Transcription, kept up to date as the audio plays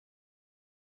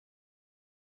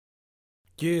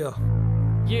Yeah.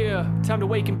 Yeah, time to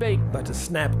wake and bake. About to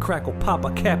snap, crackle, pop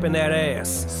a cap in that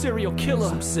ass. Serial killer.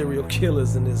 Some serial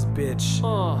killers in this bitch.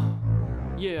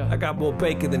 Yeah. I got more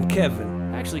bacon than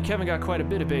Kevin. Actually, Kevin got quite a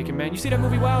bit of bacon, man. You see that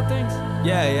movie Wild Things?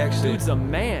 Yeah, he actually. Dude's a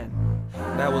man.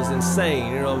 That was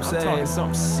insane, you know what I'm saying? I'm talking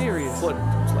something serious. It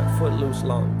was like foot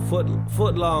long loose.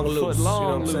 Foot You know what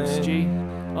I'm loose, saying? G.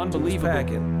 Unbelievable.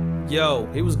 Packing. Yo,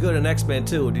 he was good in X-Men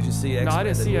too. Did you see X-Men? No, I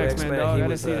didn't see X-Men, dog. I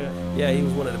didn't see that. Yeah, he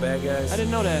was one of the bad guys. I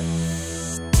didn't know that.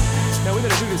 Now we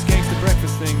better do this gangsta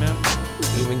breakfast thing, man.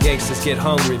 Even gangsters get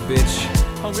hungry, bitch.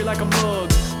 Hungry like a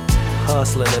mug.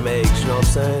 Hustling them eggs, you know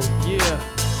what I'm saying?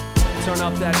 Yeah. Turn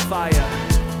up that fire.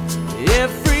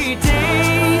 Every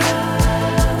day,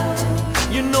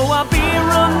 you know I'll be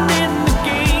running the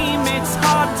game. It's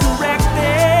hard to wreck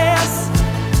this,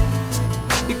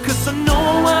 because I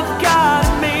know I've got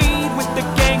it made with the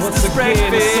gangsta's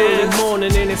breakfast. It's early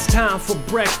morning and it's time for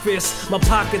breakfast. My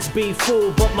pockets be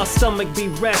full, but my stomach be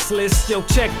restless. Yo,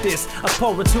 check this. I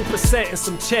pour a 2% and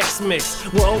some Chex Mix.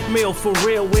 With oatmeal for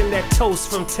real, win that toast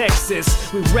from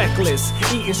Texas. We reckless,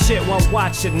 eating shit while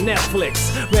watching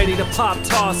Netflix. Ready to pop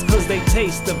toss, cause they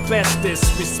taste the bestest.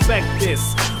 Respect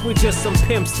this. We just some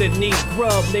pimps that need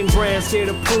grub. Name brands here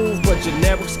to prove, but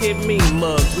generics get me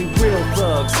mugged. We real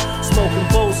thugs, smoking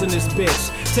bowls in this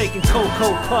bitch. Taking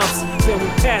cocoa puffs, then we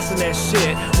passing that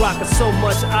shit. Rocking so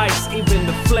much ice, even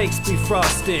the flakes be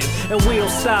frosted. And we don't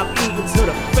stop eating till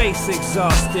the face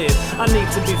exhausted. I need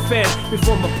to be fed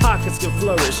before my pockets can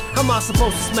flourish. How am I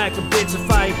supposed to smack a bitch if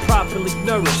I ain't properly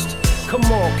nourished? Come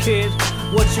on, kid,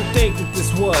 what you think that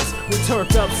this was? We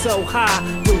turned up so high,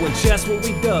 doing just what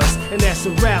we does. And that's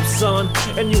a rap, son,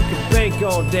 and you can bank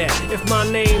on that. If my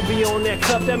name be on that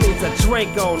cup, that means I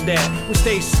drank on that. We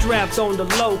stay strapped on the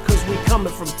low, cause we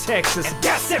coming from Texas. And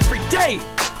that's every day!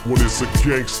 When it's a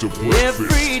gangster breakfast.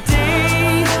 Every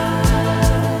day,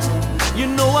 you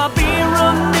know I'll be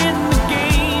running the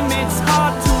game. It's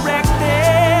hard to wreck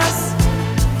this,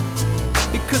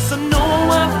 because I know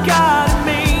I've got it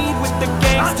made with the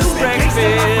gangsta's breakfast.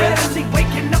 Readily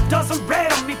waking up doesn't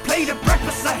rattle me. Play the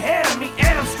breakfast ahead of me,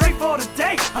 and I'm straight for the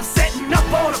day. I'm setting up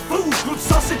all the food, group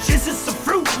sausages and some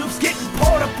Fruit Loops, getting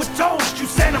poured up with toast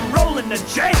juice, and I'm rolling the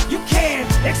J. You can't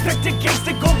expect a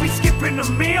gangster gon' be skipping a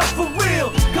meal for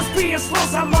real, cause being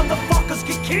slow's how motherfuckers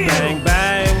get killed. Bang,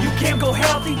 bang. You can go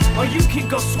healthy or you can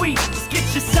go sweet. Just get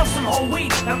yourself some whole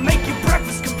wheat and make your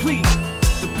breakfast complete.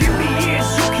 The beauty is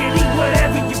you can eat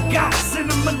whatever you got.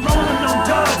 Cinnamon rolling on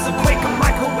dubs and Quaker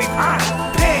microwave hot.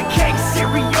 Pancakes,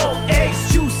 cereal,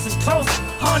 eggs, juice and toast.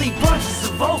 Honey bunches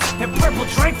of oats and purple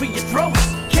drink for your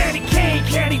throats. Candy cane,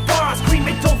 candy bars, cream,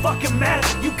 it don't fucking matter.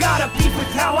 You gotta beef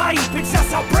with how I eat, bitch,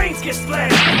 that's how brains get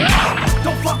splattered.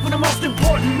 Don't fuck with the most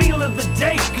important meal of the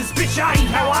day, cause bitch, I eat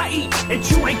how I eat, and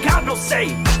you ain't got no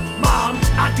say. Mom,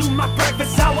 I do my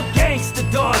breakfast how a gangster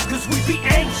does, cause we be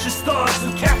anxious thugs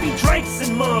with caffeine drinks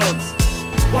and mugs.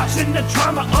 Watching the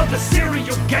drama of the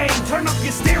cereal game. Turn up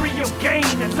your stereo gain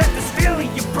and let this fill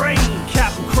in your brain.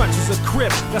 Captain Crunch is a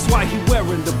crip, that's why he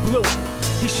wearing the blue.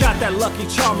 He shot that Lucky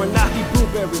Charmer, now he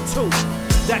blueberry too.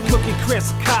 That Cookie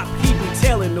Crisp cop, he be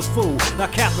tailing the fool. Now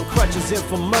Captain Crunch is in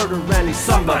for murder and he's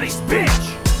Somebody's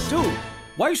bitch. Dude,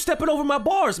 why you stepping over my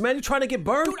bars, man? You trying to get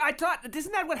burned? Dude, I thought,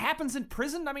 isn't that what happens in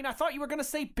prison? I mean, I thought you were gonna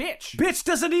say bitch. Bitch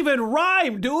doesn't even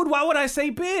rhyme, dude. Why would I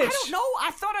say bitch? I don't know. I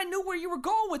thought I knew where you were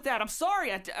going with that. I'm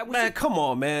sorry. I was Man, come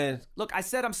on, man. Look, I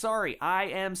said I'm sorry. I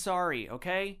am sorry,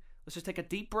 okay? Let's just take a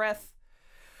deep breath.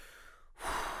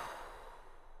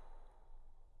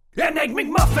 An egg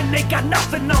McMuffin, they got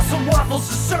nothing on some waffles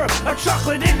and syrup. A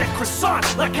chocolate in a croissant,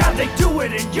 like how they do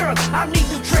it in Europe. I need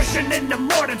nutrition in the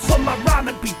morning, so my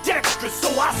ramen be dextrous. So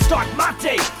I start my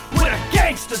day with a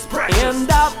gangster's breakfast. And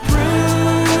I pray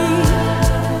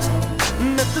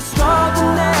that the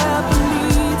struggle never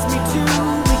leads me to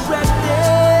regret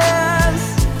this,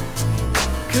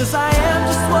 cause I am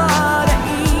just what I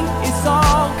eat, it's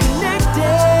all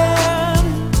connected.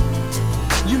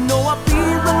 You know I'll be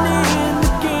running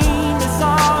the game, it's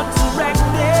hard to wreck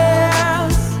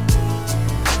this,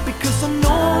 because I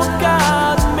know I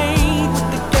got it made with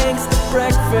the gangsta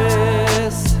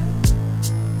breakfast.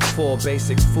 4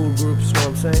 basic food groups, you know what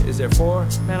I'm saying? Is there 4?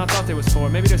 Man, I thought there was 4.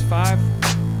 Maybe there's 5,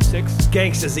 6.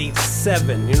 Gangsters eat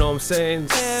 7, you know what I'm saying?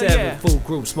 Hell 7 yeah. food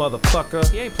groups,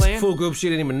 motherfucker. You ain't playing. Food groups you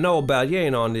didn't even know about. You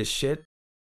ain't on this shit.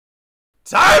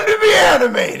 Time to be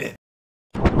animated.